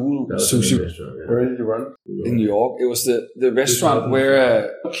fucking cool sushi restaurant. Yeah. Where did you run? In New York. It was the restaurant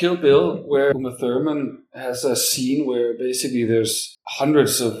where Kill Bill, where Uma Thurman has a scene where basically there's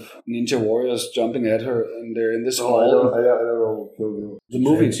hundreds of ninja warriors jumping at her and they're in this hall. I never Kill Bill. The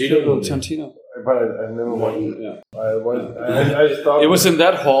movie Kill Bill Tarantino. But I never watched it. Yeah. I stopped. It was in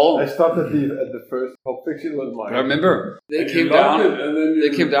that hall. I stopped at the first Pulp Fiction was mine. I remember they came down.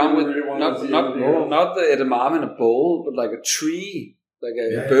 They came down with not the edamame in a bowl, but like a tree, like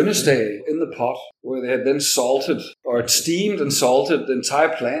a bønnesteg in the pot, where they had then salted or steamed and salted the entire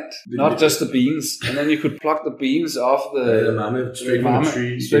plant, not just the beans. And then you could pluck the beans off the edamame straight from the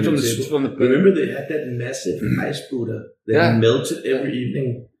tree. Straight from the Remember they had that massive ice Buddha that melted every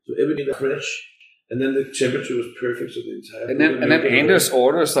evening, so everything was fresh. And then the temperature was perfect, so the entire. And then Anders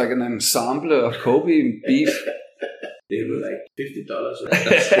orders like an ensemble of Kobe beef. They were like $50.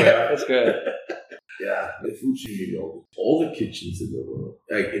 That's good. Yeah, the food in New York, all the kitchens in the world.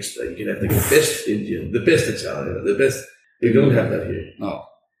 Like it's like you can have the best Indian, the best Italian, the best. We don't have that here. No,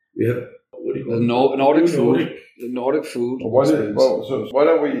 we have what do you call it? Nordic food. The Nordic food. What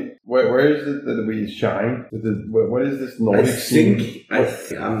are we? Where is it that we shine? What is this Nordic scene?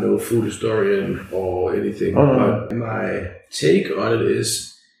 I'm no food historian or anything, but my take on it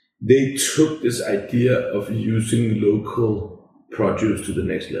is they took this idea of using local produce to the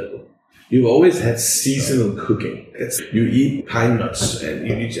next level. You've always had seasonal cooking. You eat pine nuts and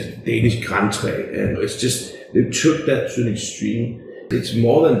you eat just Danish grantræ, and it's just they took that to an extreme. It's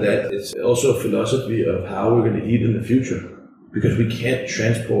more than that. It's also a philosophy of how we're going to eat in the future. because we can't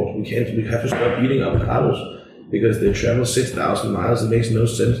transport. We have to stop eating avocados because they travel 6,000 miles. It makes no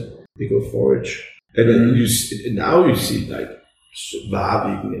sense. They go forage, and then you see like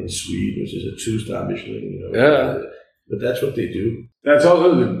Vikings in Sweden, which is a 2-star Michelin. But that's what they do. That's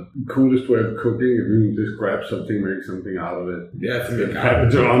also the coolest way of cooking. If you can just grab something, make something out of it. Yeah, from the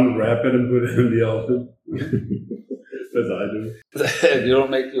garbage, unwrap it and put it in the oven. As I do. You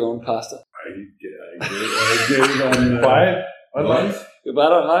don't make your own pasta? I get it on... Buy it online? You buy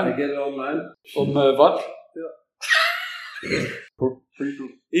it online? I get it online. From what? Yeah.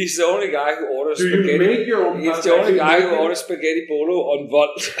 He's the only guy who orders spaghetti. Do you make your own pasta? He's the only guy who orders spaghetti bolo on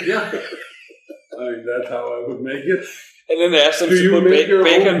Volt. Yeah. I mean, that's how I would make it. And then they ask them to put make your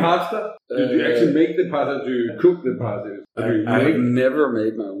bacon. own pasta? Did you actually make the pasta? Do you cook the pasta? I've never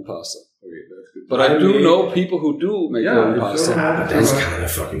made my own pasta. Okay, that's good. But I do know people who do make their own pasta. That's kind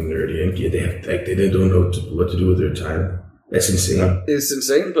of fucking nerdy, and they don't know what to do with their time. That's insane. It's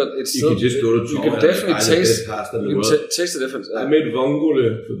insane, but it's still... You can just go to you can definitely taste the difference. I made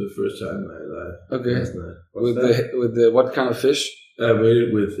vongole for the first time in my life. Okay. With the what kind of fish? I made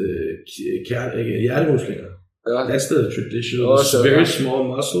it with hjertemuslinger. Yeah. That's the traditional, very small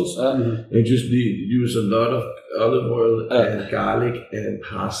mussels. And you just use a lot of olive oil and garlic and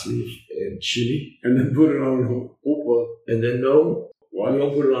parsley and chili. And then put it on rugbrød. And then you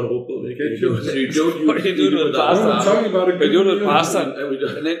don't put it on rugbrød. What do you do with pasta? I'm talking about a good You do it with meal. pasta,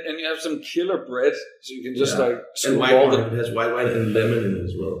 and you have some killer bread, so you can just and white wine. It has white wine and lemon in it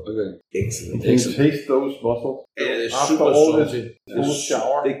as well. Okay. Excellent. Can you taste those mussels? It's After super all salty. this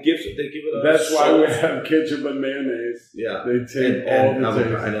shower? They give it a That's why salt. we have ketchup and mayonnaise. Yeah. They take all the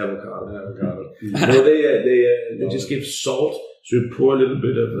taste. And avocado. No, they just give salt. So you pour a little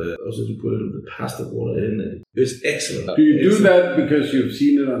bit of the pasta water in, and it's excellent. Do you do that because you've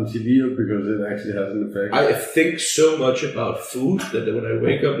seen it on TV or because it actually has an effect? I think so much about food that when I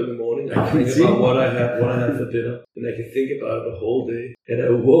wake up in the morning, I think about what I have for dinner, and I can think about it the whole day. And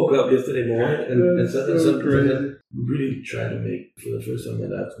I woke up yesterday morning and something I really tried to make for the first time in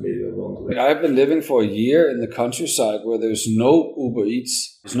my life, made it a long way. I've been living for a year in the countryside where there's no Uber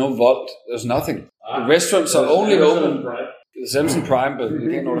Eats, there's no Volt, there's nothing. The restaurants are only open. It's Amazon Prime, but you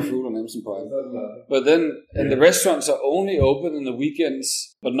can't order food on Amazon Prime. But then, and the restaurants are only open in the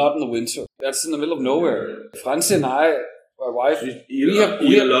weekends, but not in the winter. That's in the middle of nowhere. Francie and I, my wife, we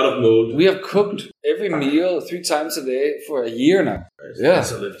eat a lot of mold. We have cooked every meal 3 times a day for a year now.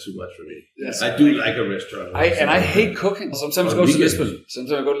 That's a little too much for me. Yes, I do like a restaurant. I hate cooking. Sometimes I go to Lisbon.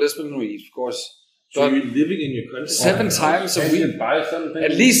 Sometimes I go to Lisbon and we eat, of course. So you're living in your country? 7 times a week.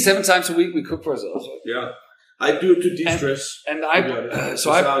 At least 7 times a week we cook for ourselves. Yeah. I do it to de-stress. That's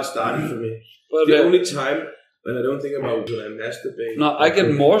how it started for me. But the only time when I don't think about when I masturbate. No, I get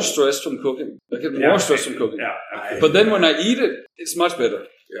more stress from cooking. Yeah. But then when I eat it, it's much better.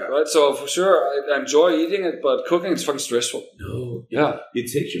 Yeah. Right? So for sure, I enjoy eating it, but cooking is fucking stressful. No. Yeah. It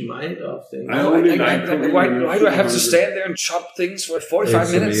takes your mind off things. Why do I have to stand there and chop things for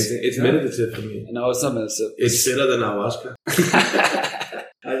 45 minutes? Amazing. It's meditative for me. No, it's not meditative. It's better than ayahuasca.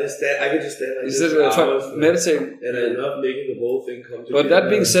 I can just stand like this. Is it meditating? And I love making the whole thing come together. But that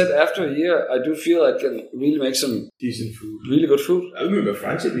being said, after a year, I do feel I can really make some decent food. Really good food. I remember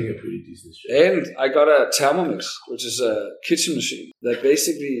Francie being a pretty decent chef. And I got a Thermomix, which is a kitchen machine that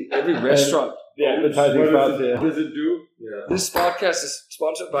basically every restaurant... What does it do? Yeah. This podcast is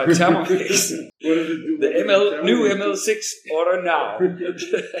sponsored by Thermomix. What does it do? The new ML6 order now. What does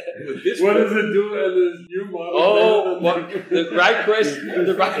it do as a new model? The right question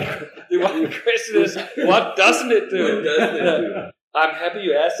is, what doesn't it do? I'm happy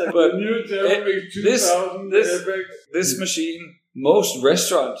you asked that. But the new Thermomix 2000 this machine, most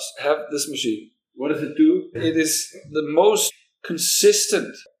restaurants have this machine. What does it do? It is the most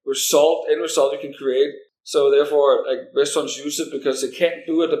consistent end result you can create. So therefore, like, restaurants use it because they can't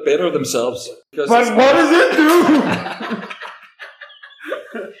do it better themselves. But what does it do?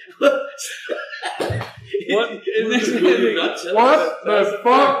 What the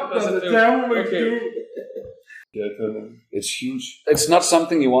fuck does the Thermomix do? It's huge. It's not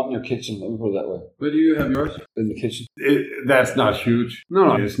something you want in your kitchen. Let me put it that way. Where do you have yours? In the kitchen. That's not huge.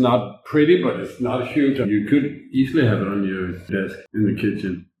 No, it's not pretty, but it's not huge. You could easily have it on your desk in the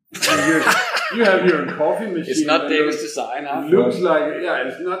kitchen. You have your coffee machine. It's not Danish design, huh? It looks like,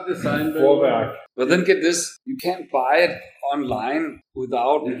 it's not designed very well. But then get this, you can't buy it online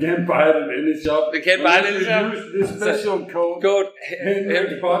without... You can't buy it in any shop. You can't buy it in any shop. Use this special code.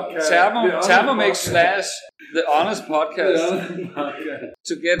 Thermomix / The Honest Podcast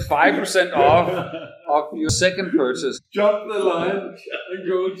to get 5% off of your second purchase. Jump the line and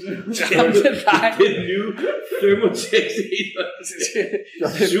go to... Jump the line. The new Thermomix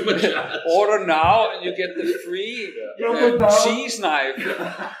Supercharged. Order now and you get the free cheese knife.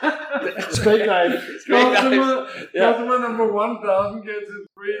 Steak knife. Customer number 1,000 gets it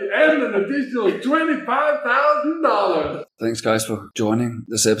free and an additional $25,000. Thanks, guys, for joining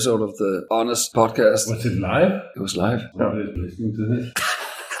this episode of the Honest Podcast. Was it live? It was live. Nobody's listening to this.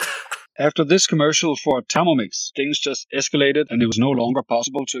 After this commercial for Thermomix, things just escalated and it was no longer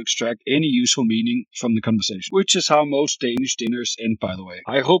possible to extract any useful meaning from the conversation, which is how most Danish dinners end, by the way.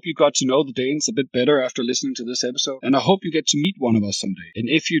 I hope you got to know the Danes a bit better after listening to this episode, and I hope you get to meet one of us someday. And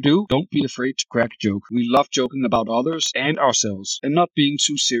if you do, don't be afraid to crack a joke. We love joking about others and ourselves and not being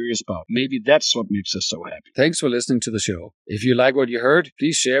too serious about it. Maybe that's what makes us so happy. Thanks for listening to the show. If you like what you heard,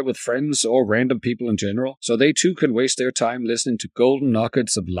 please share with friends or random people in general, so they too can waste their time listening to golden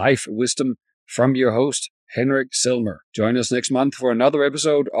nuggets of life wisdom from your host, Henrik Silmer. Join us next month for another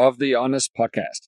episode of the Honest Podcast.